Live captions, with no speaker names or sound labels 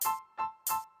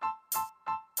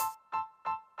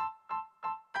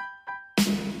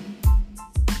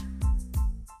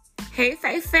Hey,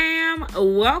 Faith fam.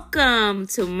 Welcome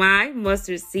to my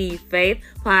Mustard Seed Faith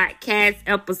podcast,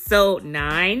 episode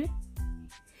 9.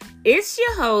 It's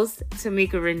your host,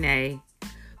 Tamika Renee.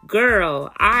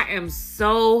 Girl, I am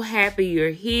so happy you're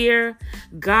here.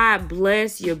 God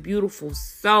bless your beautiful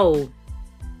soul.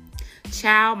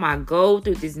 Child, my goal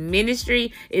through this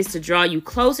ministry is to draw you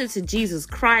closer to Jesus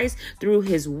Christ through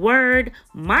his word,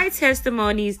 my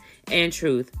testimonies, and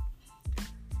truth.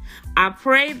 I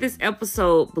pray this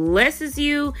episode blesses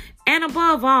you, and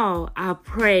above all, I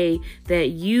pray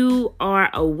that you are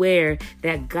aware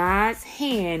that God's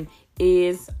hand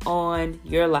is on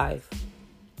your life.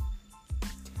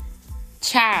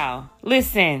 Child,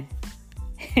 listen,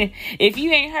 if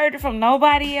you ain't heard it from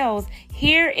nobody else,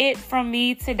 hear it from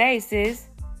me today, sis.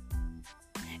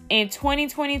 In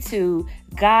 2022,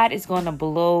 God is going to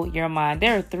blow your mind.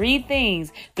 There are 3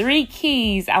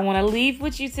 keys I want to leave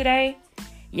with you today.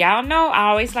 Y'all know I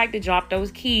always like to drop those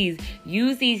keys.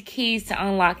 Use these keys to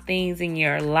unlock things in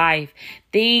your life.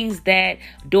 Use these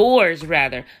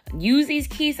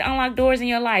keys to unlock doors in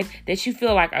your life that you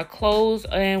feel like are closed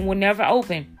and will never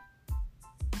open.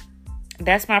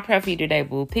 That's my prayer for you today,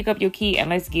 boo. Pick up your key and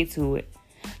let's get to it.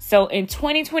 So in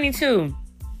 2022,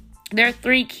 there are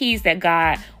 3 keys that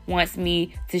God wants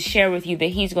me to share with you that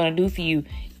he's going to do for you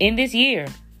in this year.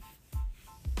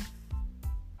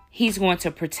 He's going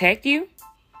to protect you.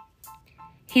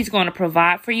 He's going to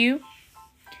provide for you.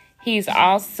 He's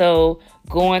also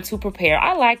going to prepare.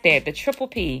 I like that. The triple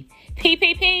P.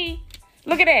 PPP.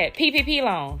 Look at that. PPP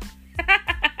loan.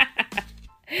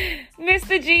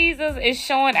 Mr. Jesus is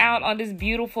showing out on this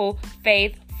beautiful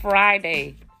Faith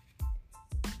Friday.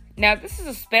 Now, this is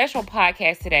a special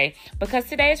podcast today because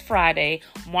today is Friday,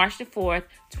 March the 4th,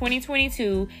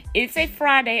 2022. It's a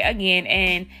Friday again.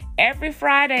 And every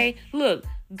Friday, look,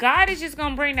 God is just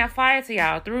going to bring that fire to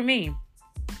y'all through me.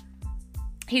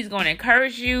 He's going to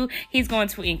encourage you. He's going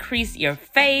to increase your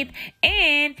faith.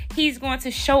 And he's going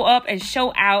to show up and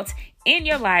show out in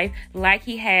your life like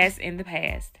he has in the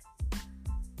past.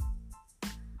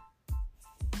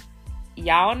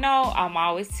 Y'all know I'm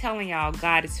always telling y'all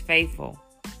God is faithful.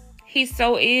 He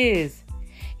so is.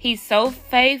 He's so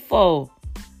faithful.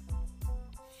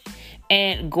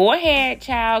 And go ahead,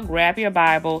 child, grab your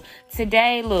Bible.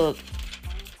 Today, look,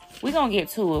 we're going to get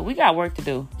to it. We got work to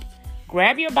do.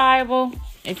 Grab your Bible.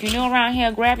 If you're new around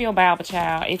here, grab your Bible,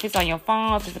 child. If it's on your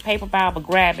phone, if it's a paper Bible,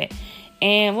 grab it.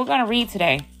 And we're going to read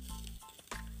today.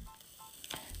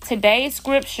 Today's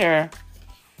scripture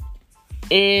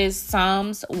is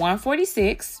Psalms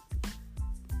 146.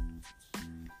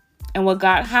 And what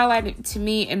God highlighted to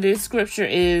me in this scripture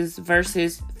is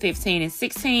verses 15 and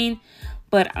 16.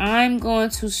 But I'm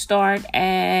going to start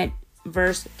at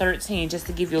verse 13 just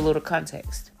to give you a little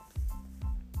context.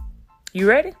 You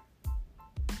ready?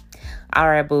 All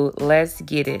right, boo, let's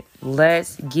get it.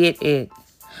 Let's get it.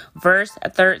 Verse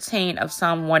 13 of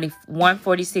Psalm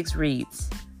 146 reads,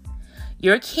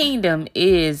 "Your kingdom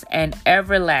is an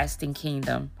everlasting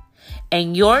kingdom,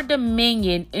 and your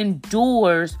dominion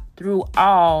endures through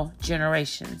all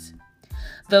generations.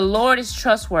 The Lord is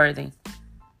trustworthy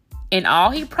in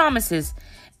all he promises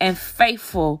and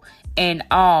faithful in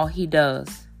all he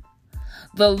does.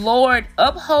 The Lord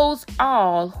upholds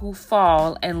all who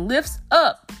fall and lifts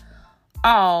up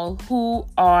all who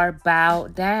are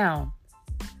bowed down.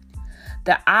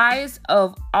 The eyes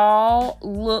of all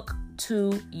look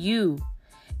to you,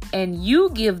 and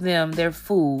you give them their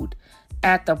food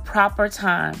at the proper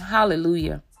time."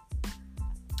 Hallelujah.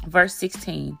 Verse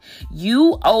 16,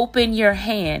 "You open your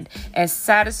hand and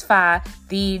satisfy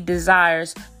the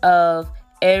desires of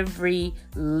every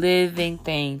living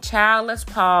thing." Child, let's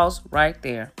pause right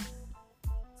there.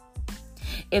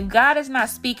 If God is not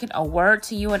speaking a word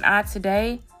to you and I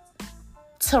today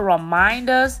to remind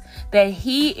us that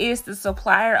he is the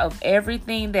supplier of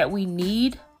everything that we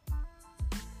need,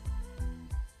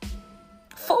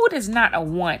 food is not a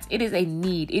want. It is a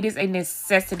need. It is a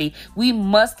necessity. We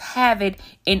must have it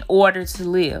in order to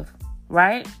live,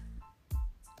 right?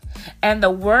 And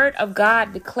the word of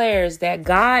God declares that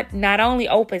God not only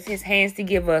opens his hands to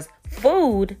give us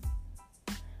food,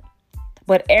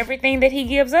 but everything that he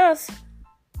gives us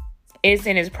is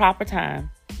in his proper time.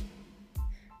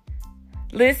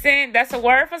 Listen, that's a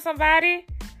word for somebody.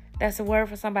 That's a word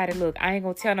for somebody. Look, I ain't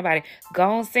going to tell nobody.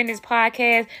 Go and send this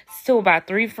podcast to about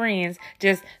 3 friends.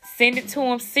 Just send it to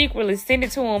them secretly. Send it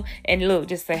to them. And look,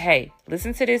 just say, hey,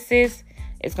 listen to this, sis.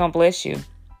 It's going to bless you.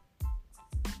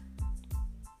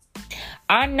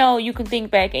 I know you can think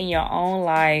back in your own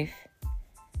life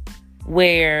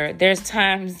where there's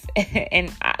times,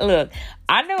 and look,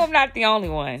 I know I'm not the only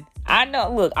one. I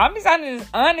know, look, I'm just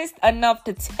honest enough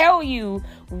to tell you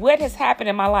what has happened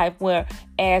in my life, where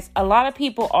as a lot of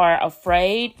people are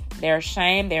afraid, they're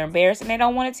ashamed, they're embarrassed, and they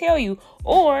don't want to tell you,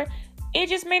 or it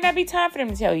just may not be time for them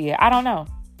to tell you. I don't know.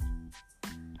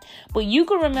 But you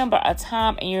can remember a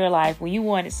time in your life when you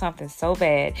wanted something so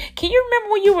bad. Can you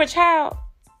remember when you were a child?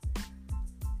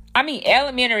 I mean,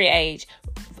 elementary age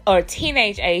or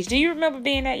teenage age. Do you remember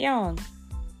being that young?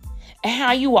 And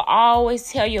how you will always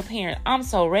tell your parents, I'm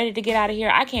so ready to get out of here.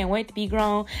 I can't wait to be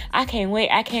grown. I can't wait.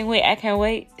 I can't wait. I can't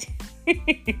wait. And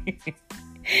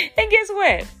guess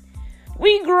what?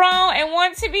 We grown and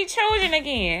want to be children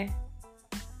again.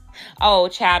 Oh,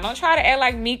 child, don't try to act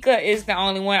like Mika is the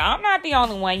only one. I'm not the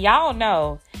only one. Y'all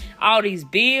know. All these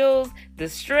bills, the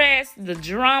stress, the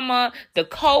drama, the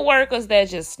co-workers that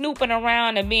just snooping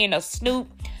around and being a snoop.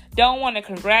 Don't want to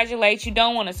congratulate you,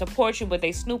 don't want to support you, but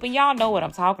they snooping. Y'all know what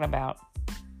I'm talking about.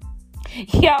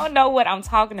 Y'all know what I'm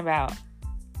talking about.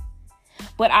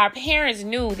 But our parents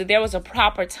knew that there was a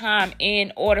proper time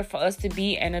in order for us to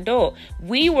be an adult.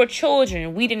 We were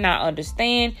children. We did not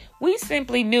understand. We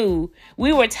simply knew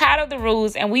we were tired of the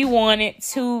rules and we wanted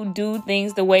to do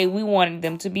things the way we wanted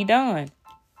them to be done.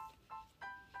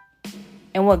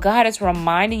 And what God is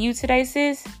reminding you today,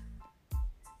 sis,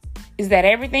 is that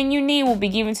everything you need will be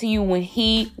given to you when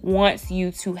He wants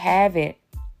you to have it.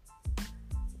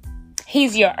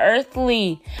 He's your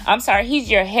heavenly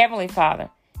Father.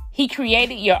 He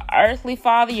created your earthly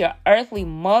father, your earthly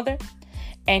mother,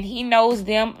 and He knows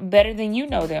them better than you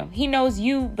know them. He knows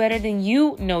you better than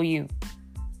you know you.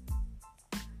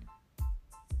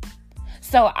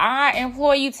 So I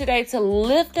implore you today to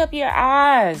lift up your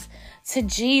eyes to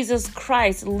Jesus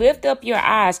Christ. Lift up your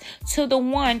eyes to the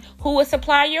one who will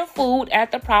supply your food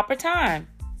at the proper time.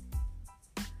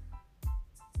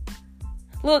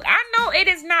 Look, I know it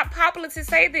is not popular to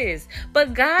say this,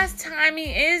 but God's timing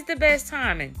is the best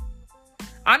timing.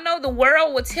 I know the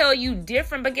world will tell you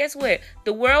different, but guess what?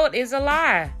 The world is a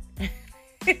lie.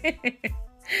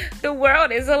 The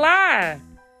world is a lie.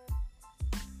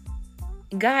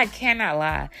 God cannot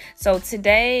lie. So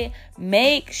today,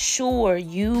 make sure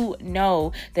you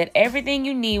know that everything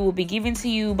you need will be given to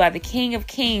you by the King of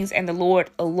Kings and the Lord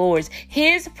of Lords.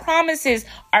 His promises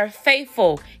are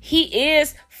faithful. He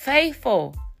is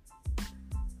faithful.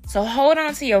 So hold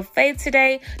on to your faith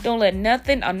today. Don't let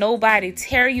nothing or nobody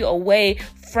tear you away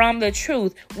from the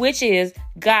truth, which is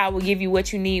God will give you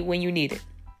what you need when you need it.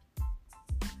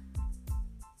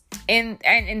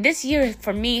 And this year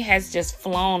for me has just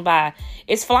flown by.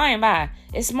 It's flying by.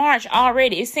 It's March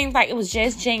already. It seems like it was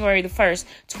just January the 1st,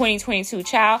 2022,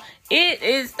 child. It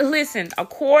is, listen, a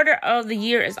quarter of the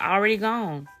year is already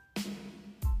gone.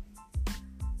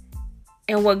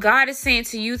 And what God is saying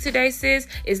to you today, sis,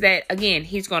 is that, again,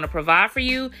 He's going to provide for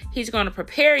you. He's going to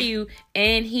prepare you,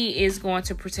 and He is going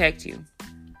to protect you.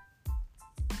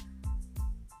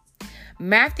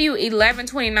 Matthew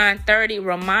 11:29-30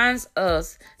 reminds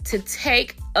us to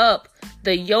take up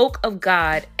the yoke of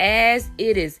God, as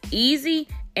it is easy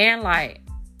and light.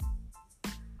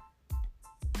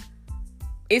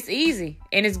 It's easy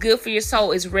and it's good for your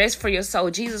soul. It's rest for your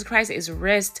soul. Jesus Christ is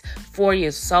rest for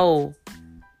your soul.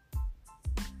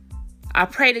 I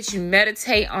pray that you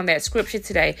meditate on that scripture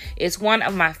today. It's one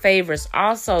of my favorites.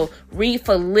 Also, read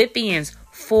Philippians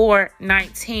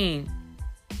 4:19.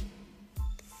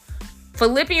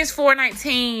 Philippians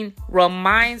 4:19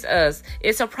 reminds us,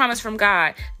 it's a promise from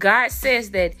God. God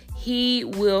says that He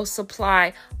will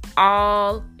supply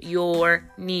all your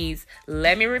needs.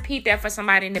 Let me repeat that for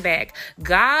somebody in the back.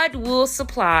 God will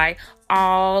supply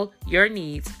all your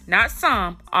needs. Not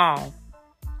some, all.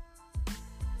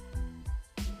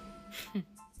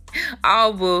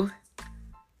 All, boo.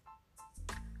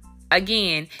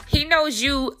 Again, He knows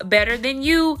you better than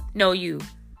you know you.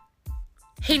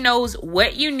 He knows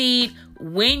what you need,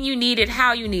 when you need it,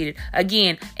 how you need it.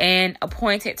 Again, an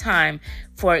appointed time.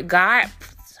 For God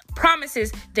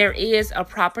promises there is a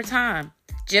proper time,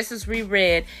 just as we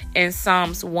read in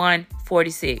Psalms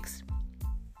 146.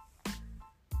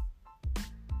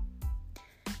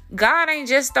 God ain't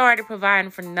just started providing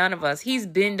for none of us. He's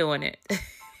been doing it.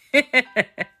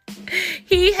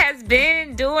 He has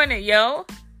been doing it, yo.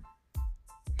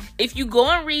 If you go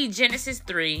and read Genesis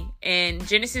 3, and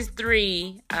Genesis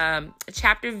 3,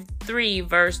 chapter 3,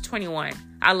 verse 21.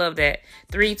 I love that.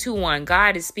 3:2:1.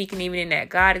 God is speaking even in that.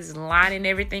 God is lining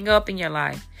everything up in your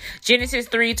life. Genesis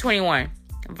 3:21.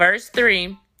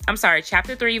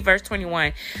 Chapter 3, verse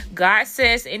 21. God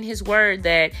says in His word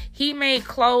that He made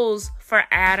clothes for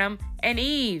Adam and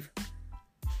Eve.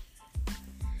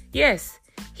 Yes,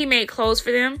 He made clothes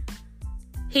for them.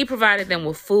 He provided them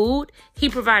with food. He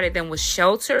provided them with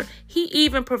shelter. He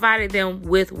even provided them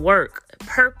with work,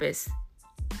 purpose.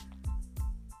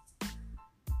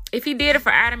 If he did it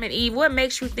for Adam and Eve, what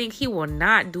makes you think he will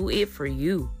not do it for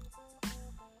you?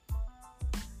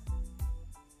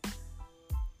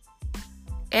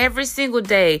 Every single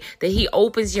day that he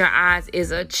opens your eyes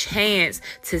is a chance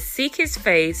to seek his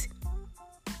face,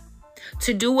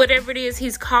 to do whatever it is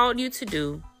he's called you to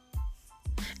do.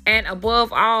 And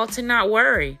above all, to not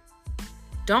worry.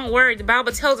 Don't worry. The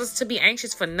Bible tells us to be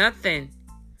anxious for nothing.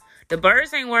 The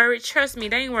birds ain't worried. Trust me,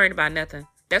 they ain't worried about nothing.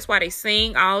 That's why they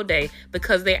sing all day,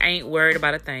 because they ain't worried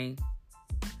about a thing.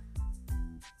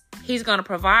 He's going to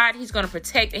provide, he's going to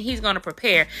protect, and he's going to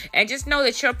prepare. And just know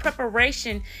that your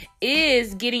preparation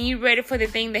is getting you ready for the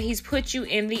thing that he's put you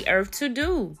in the earth to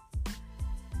do.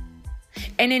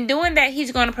 And in doing that,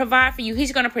 he's going to provide for you.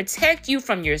 He's going to protect you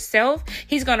from yourself.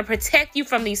 He's going to protect you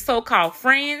from these so-called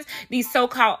friends, these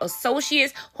so-called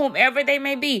associates, whomever they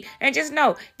may be. And just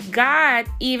know, God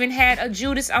even had a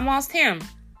Judas amongst him.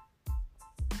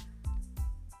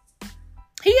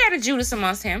 He had a Judas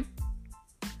amongst him,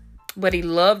 but he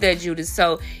loved that Judas.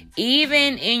 So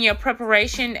even in your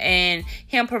preparation and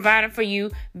him providing for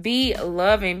you, be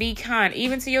loving, be kind,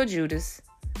 even to your Judas.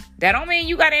 That don't mean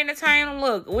you got to entertain him.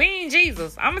 Look, we ain't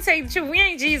Jesus. I'm going to tell you the truth. We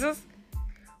ain't Jesus.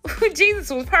 Jesus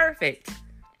was perfect.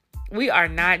 We are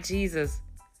not Jesus.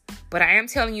 But I am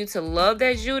telling you to love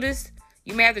that Judas.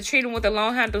 You may have to treat him with a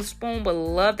long-handled spoon, but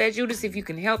love that Judas. If you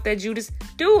can help that Judas,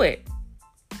 do it.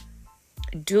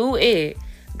 Do it.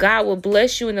 God will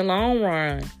bless you in the long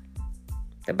run.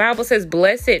 The Bible says,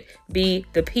 blessed be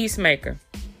the peacemaker.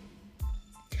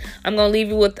 I'm going to leave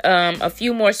you with a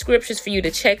few more scriptures for you to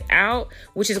check out,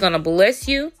 which is going to bless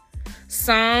you.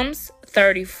 Psalms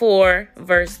 34,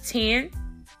 verse 10.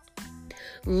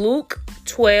 Luke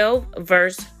 12,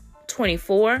 verse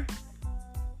 24.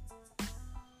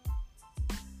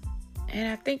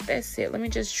 And I think that's it. Let me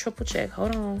just triple check.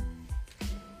 Hold on.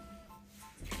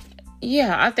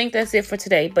 Yeah, I think that's it for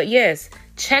today. But yes,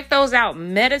 check those out.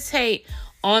 Meditate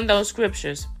on those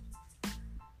scriptures.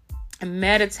 And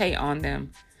meditate on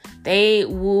them. They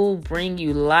will bring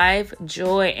you life,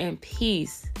 joy, and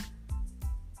peace.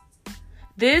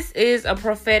 This is a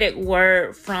prophetic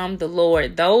word from the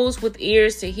Lord. Those with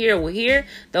ears to hear will hear.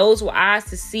 Those with eyes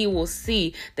to see will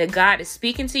see that God is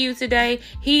speaking to you today.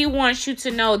 He wants you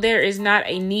to know there is not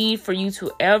a need for you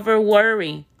to ever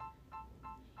worry.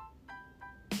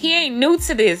 He ain't new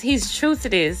to this. He's true to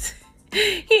this.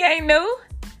 He ain't new.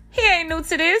 He ain't new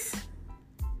to this.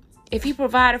 If he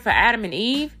provided for Adam and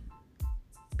Eve,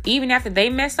 even after they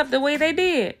messed up the way they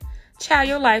did, child,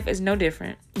 your life is no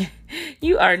different.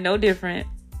 You are no different.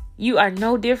 You are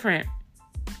no different.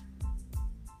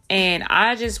 And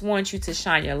I just want you to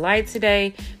shine your light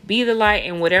today. Be the light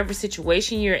in whatever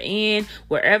situation you're in,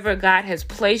 wherever God has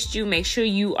placed you. Make sure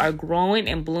you are growing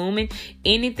and blooming.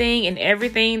 Anything and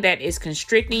everything that is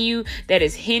constricting you, that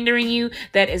is hindering you,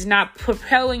 that is not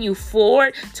propelling you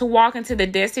forward to walk into the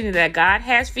destiny that God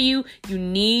has for you, you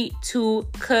need to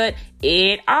cut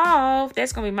it off.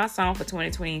 That's going to be my song for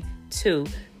 2022.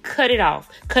 Cut it off.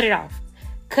 Cut it off.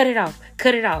 Cut it off.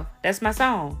 Cut it off. That's my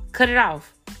song. Cut it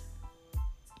off.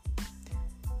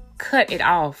 Cut it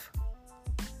off.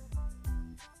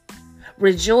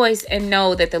 Rejoice and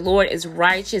know that the Lord is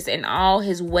righteous in all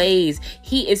his ways.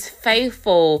 He is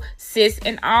faithful, sis,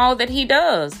 in all that he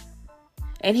does.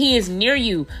 And he is near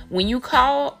you. When you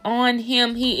call on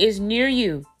him, he is near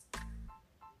you.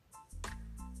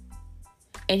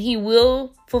 And he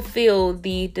will fulfill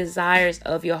the desires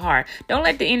of your heart. Don't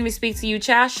let the enemy speak to you,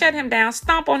 child. Shut him down.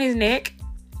 Stomp on his neck.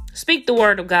 Speak the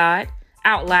word of God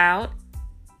out loud.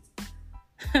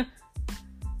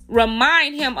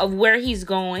 Remind him of where he's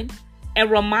going and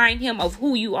remind him of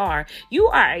who you are. You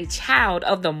are a child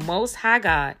of the Most High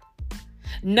God.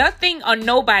 Nothing or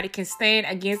nobody can stand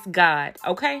against God,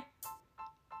 okay?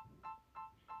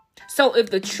 So if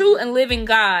the true and living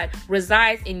God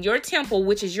resides in your temple,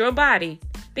 which is your body,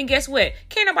 then guess what?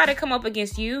 Can't nobody come up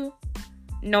against you.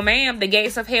 No, ma'am. The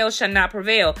gates of hell shall not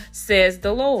prevail, says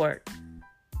the Lord.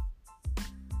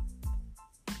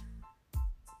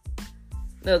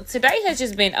 Look, today has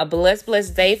just been a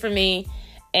blessed day for me,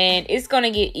 and it's going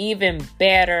to get even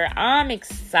better. I'm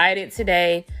excited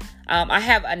today. I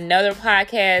have another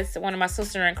podcast, one of my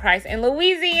sisters in Christ in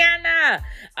Louisiana.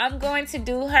 I'm going to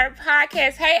do her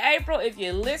podcast. Hey, April, if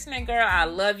you're listening, girl, I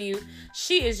love you.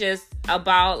 She is just a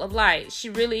ball of light. She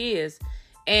really is.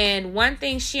 And one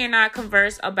thing she and I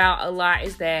converse about a lot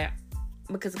is that,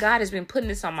 because God has been putting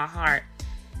this on my heart,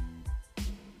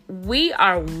 we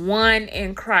are one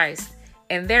in Christ.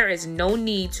 And there is no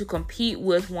need to compete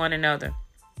with one another.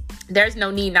 There's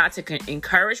no need not to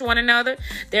encourage one another.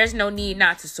 There's no need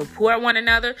not to support one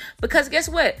another, because guess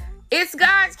what? It's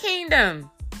God's kingdom.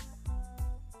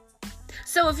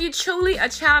 So if you're truly a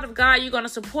child of God, you're going to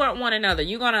support one another.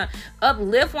 You're going to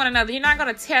uplift one another. You're not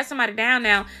going to tear somebody down.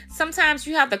 Now, sometimes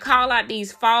you have to call out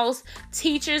these false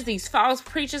teachers, these false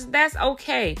preachers. That's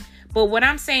okay. But what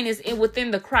I'm saying is,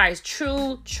 within the Christ,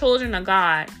 true children of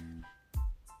God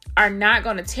are not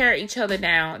going to tear each other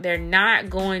down. They're not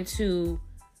going to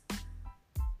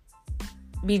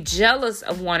be jealous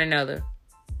of one another.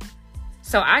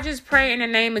 So I just pray in the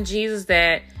name of Jesus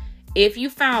that if you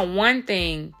found one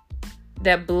thing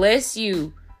that bless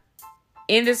you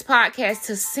in this podcast,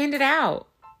 to send it out.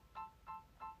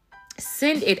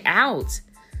 Send it out.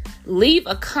 Leave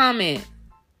a comment.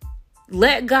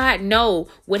 Let God know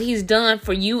what he's done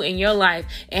for you in your life,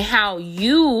 and how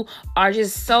you are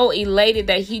just so elated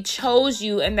that he chose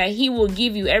you, and that he will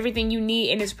give you everything you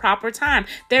need in his proper time.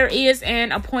 There is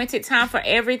an appointed time for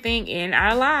everything in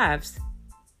our lives.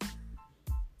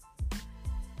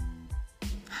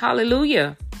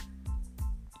 Hallelujah.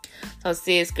 So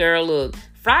sis, girl, look,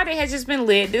 Friday has just been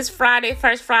lit. This Friday,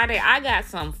 first Friday, I got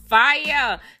some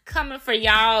fire coming for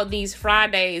y'all. These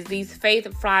Fridays, these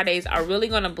Faith Fridays are really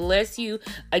going to bless you.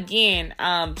 Again,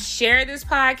 share this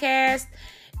podcast.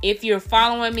 If you're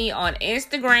following me on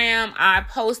Instagram, I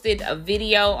posted a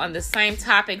video on the same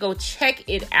topic. Go check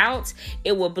it out.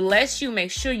 It will bless you. Make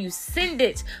sure you send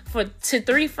it to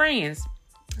 3 friends.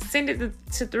 Send it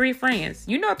to 3 friends.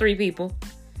 You know 3 people.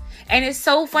 And it's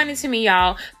so funny to me,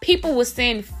 y'all. People will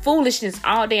send foolishness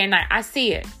all day and night. I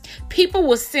see it. People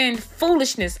will send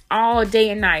foolishness all day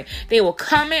and night. They will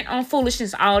comment on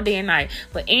foolishness all day and night.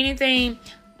 But anything,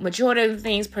 majority of the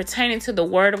things pertaining to the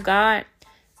word of God,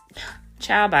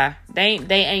 child, bye. They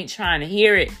ain't trying to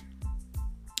hear it.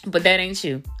 But that ain't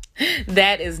you.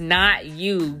 That is not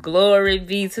you. Glory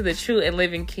be to the true and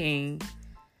living King.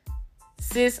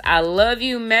 Sis, I love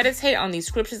you. Meditate on these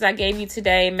scriptures I gave you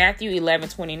today. Matthew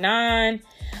 11:29,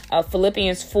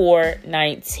 Philippians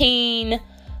 4:19,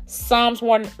 Psalms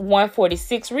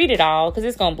 146. Read it all, because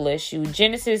it's going to bless you.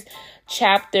 Genesis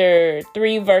chapter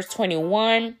 3, verse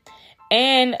 21,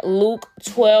 and Luke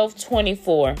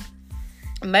 12:24.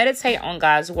 Meditate on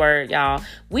God's word, y'all.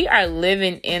 We are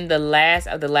living in the last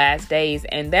of the last days,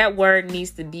 and that word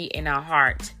needs to be in our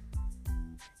heart.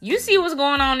 You see what's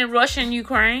going on in Russia and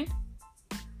Ukraine?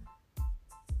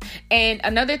 And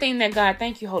another thing that God,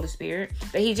 thank you, Holy Spirit,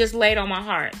 that he just laid on my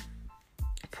heart.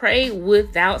 Pray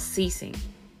without ceasing.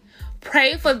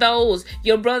 Pray for those,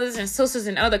 your brothers and sisters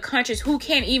in other countries who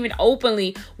can't even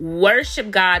openly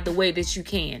worship God the way that you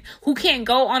can. Who can't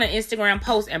go on an Instagram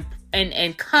post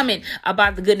and comment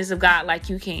about the goodness of God like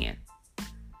you can.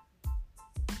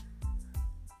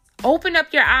 Open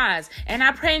up your eyes. And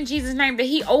I pray in Jesus' name that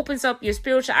he opens up your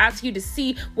spiritual eyes to you to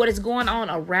see what is going on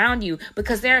around you.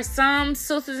 Because there are some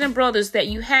sisters and brothers that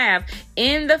you have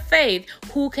in the faith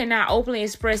who cannot openly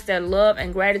express their love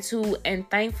and gratitude and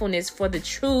thankfulness for the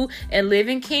true and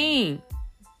living King.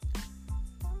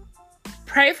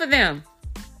 Pray for them.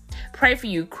 Pray for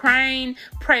Ukraine.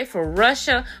 Pray for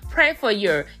Russia. Pray for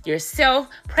yourself.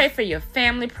 Pray for your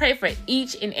family. Pray for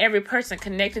each and every person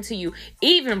connected to you.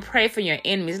 Even pray for your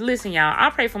enemies. Listen, y'all,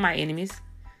 I pray for my enemies.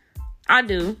 I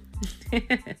do.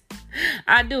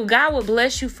 I do. God will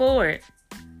bless you for it.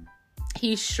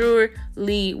 He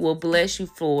surely will bless you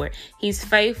for it. He's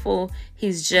faithful.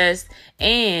 He's just.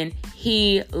 And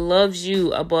he loves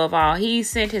you above all. He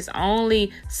sent his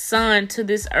only son to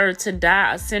this earth to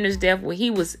die a sinner's death where he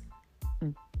was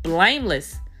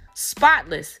blameless,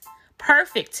 spotless,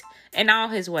 perfect in all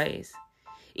his ways.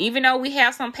 Even though we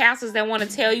have some pastors that want to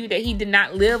tell you that he did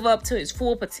not live up to his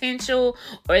full potential,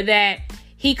 or that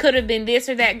he could have been this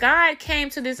or that, God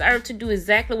came to this earth to do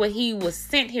exactly what he was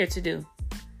sent here to do.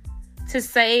 To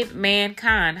save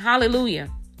mankind.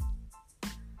 Hallelujah.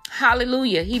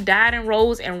 Hallelujah. He died and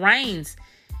rose and reigns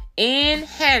in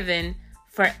heaven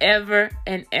forever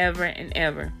and ever and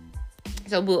ever.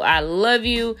 So, boo, I love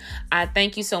you. I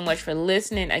thank you so much for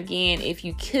listening. Again, if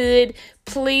you could,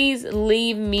 please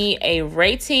leave me a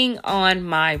rating on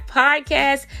my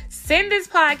podcast. Send this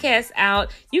podcast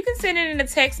out. You can send it in a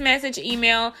text message,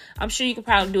 email. I'm sure you can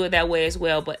probably do it that way as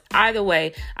well. But either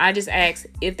way, I just ask,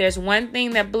 if there's one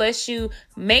thing that bless you,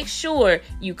 make sure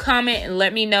you comment and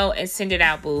let me know and send it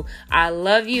out, boo. I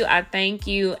love you. I thank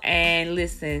you. And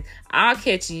listen, I'll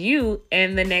catch you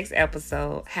in the next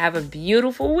episode. Have a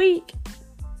beautiful week.